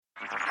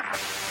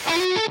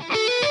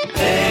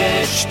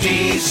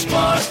HT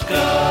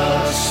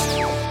Smartcast.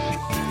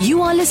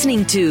 You are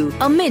listening to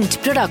a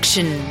Mint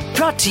production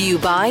brought to you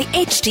by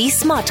HT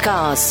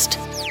Smartcast.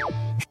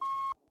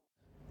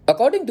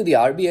 According to the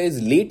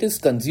RBI's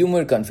latest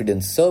consumer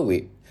confidence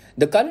survey,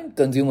 the current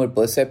consumer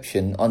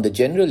perception on the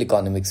general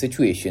economic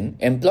situation,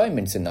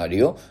 employment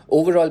scenario,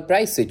 overall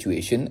price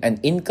situation,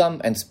 and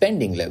income and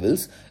spending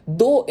levels,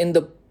 though in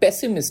the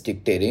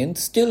pessimistic terrain,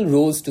 still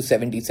rose to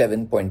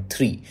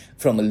 77.3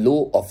 from a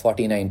low of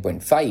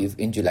 49.5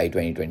 in July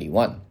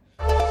 2021.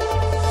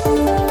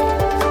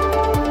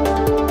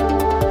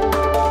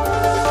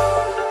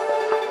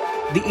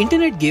 The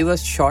internet gave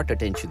us short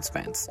attention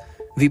spans.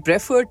 We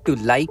preferred to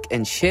like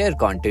and share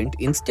content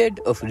instead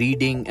of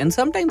reading and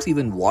sometimes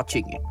even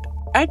watching it.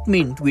 At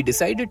Mint, we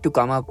decided to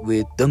come up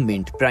with the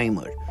Mint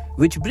Primer,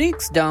 which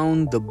breaks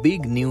down the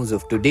big news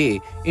of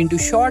today into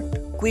short,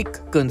 quick,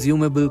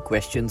 consumable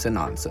questions and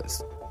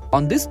answers.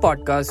 On this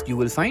podcast, you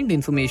will find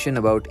information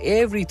about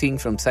everything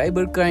from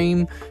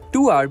cybercrime to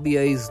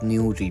RBI's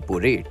new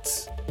repo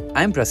rates.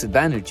 I'm Prasid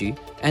Banerjee,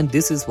 and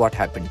this is what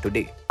happened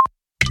today.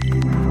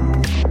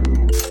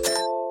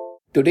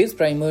 Today's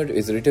primer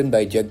is written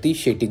by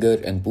Jagadish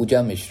Shettigar and Pooja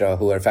Misra,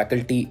 who are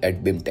faculty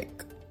at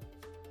BIMTech.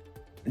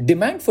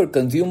 Demand for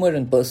consumer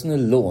and personal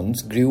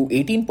loans grew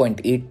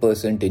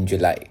 18.8% in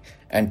July,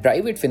 and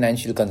private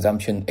financial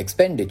consumption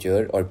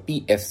expenditure, or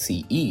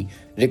PFCE,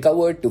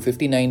 recovered to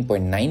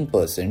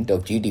 59.9%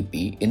 of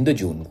GDP in the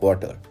June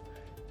quarter.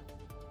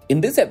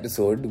 In this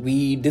episode,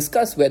 we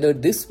discuss whether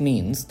this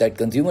means that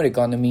consumer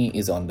economy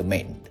is on the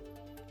mend.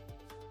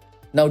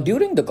 Now,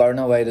 during the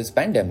coronavirus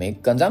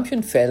pandemic,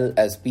 consumption fell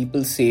as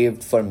people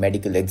saved for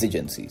medical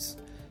exigencies.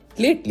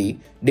 Lately,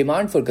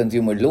 demand for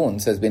consumer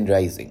loans has been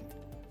rising.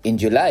 In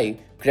July,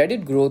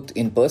 credit growth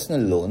in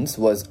personal loans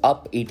was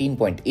up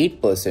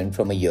 18.8%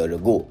 from a year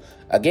ago,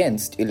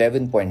 against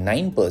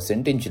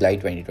 11.9% in July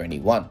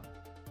 2021.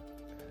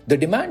 The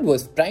demand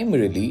was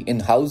primarily in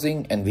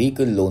housing and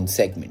vehicle loan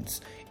segments,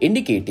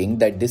 indicating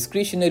that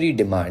discretionary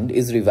demand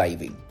is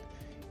reviving.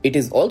 It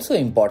is also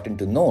important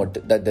to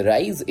note that the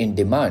rise in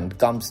demand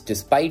comes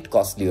despite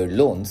costlier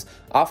loans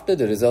after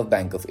the Reserve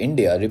Bank of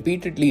India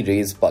repeatedly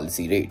raised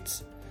policy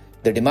rates.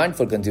 The demand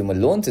for consumer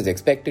loans is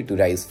expected to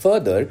rise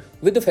further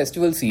with the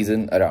festival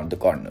season around the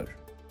corner.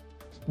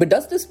 But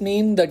does this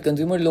mean that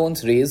consumer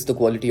loans raise the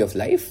quality of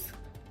life?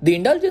 The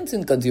indulgence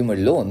in consumer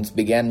loans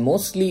began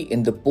mostly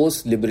in the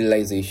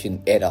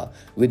post-liberalization era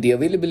with the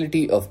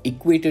availability of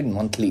equated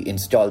monthly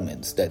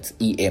installments, that's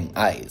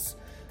EMIs.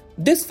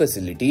 This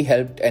facility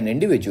helped an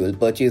individual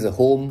purchase a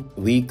home,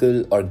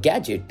 vehicle, or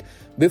gadget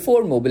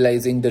before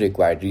mobilizing the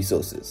required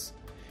resources.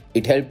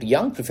 It helped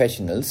young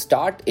professionals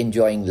start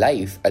enjoying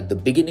life at the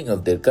beginning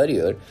of their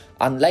career,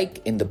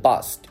 unlike in the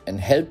past, and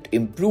helped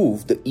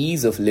improve the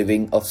ease of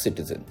living of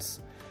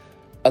citizens.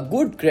 A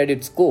good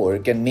credit score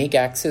can make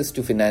access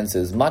to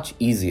finances much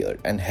easier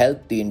and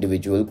help the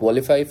individual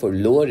qualify for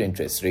lower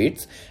interest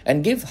rates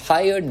and give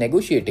higher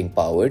negotiating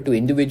power to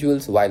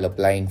individuals while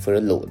applying for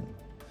a loan.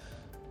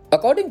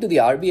 According to the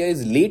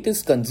RBI's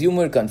latest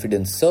consumer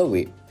confidence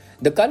survey,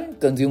 the current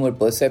consumer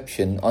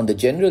perception on the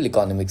general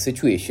economic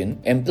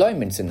situation,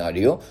 employment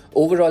scenario,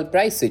 overall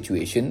price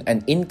situation,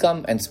 and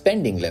income and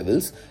spending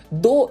levels,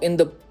 though in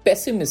the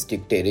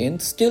pessimistic terrain,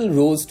 still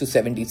rose to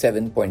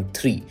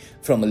 77.3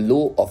 from a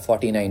low of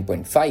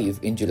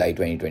 49.5 in July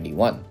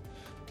 2021.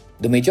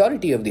 The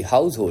majority of the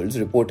households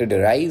reported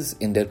a rise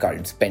in their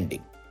current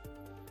spending.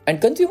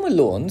 And consumer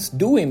loans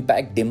do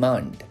impact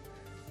demand.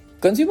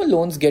 Consumer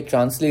loans get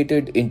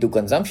translated into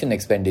consumption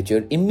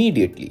expenditure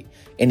immediately,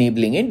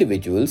 enabling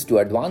individuals to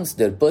advance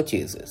their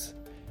purchases.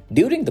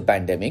 During the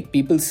pandemic,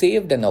 people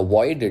saved and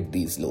avoided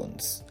these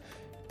loans.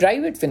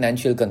 Private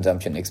financial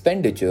consumption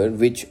expenditure,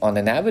 which on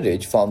an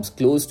average forms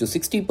close to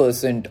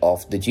 60%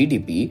 of the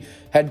GDP,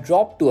 had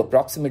dropped to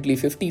approximately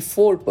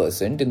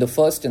 54% in the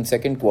first and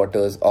second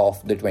quarters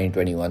of the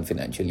 2021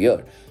 financial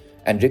year,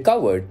 and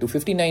recovered to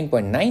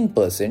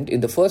 59.9% in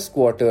the first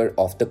quarter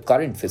of the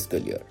current fiscal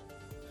year.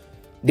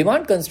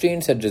 Demand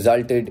constraints had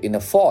resulted in a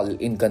fall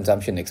in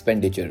consumption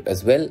expenditure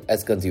as well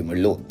as consumer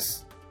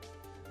loans.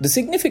 The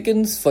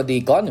significance for the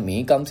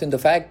economy comes in the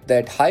fact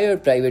that higher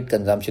private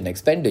consumption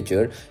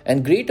expenditure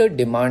and greater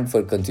demand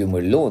for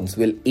consumer loans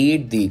will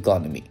aid the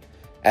economy,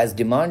 as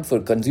demand for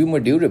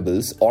consumer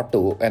durables,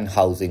 auto, and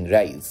housing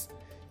rise.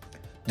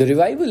 The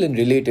revival in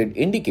related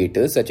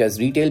indicators such as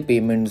retail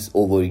payments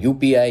over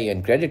UPI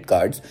and credit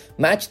cards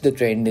match the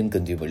trend in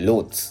consumer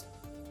loans.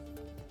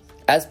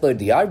 As per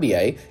the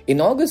RBI, in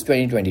August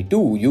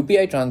 2022,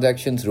 UPI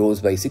transactions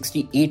rose by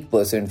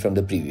 68% from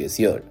the previous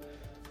year.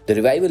 The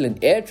revival in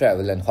air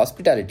travel and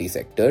hospitality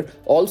sector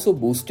also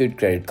boosted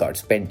credit card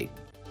spending.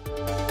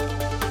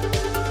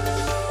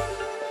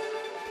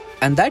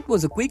 And that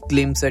was a quick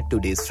glimpse at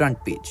today's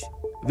front page.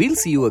 We'll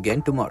see you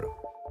again tomorrow.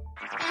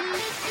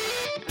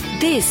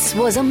 This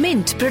was a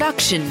Mint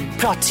production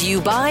brought to you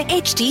by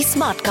HT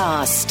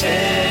Smartcast.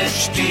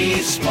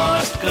 HT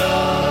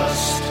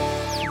Smartcast.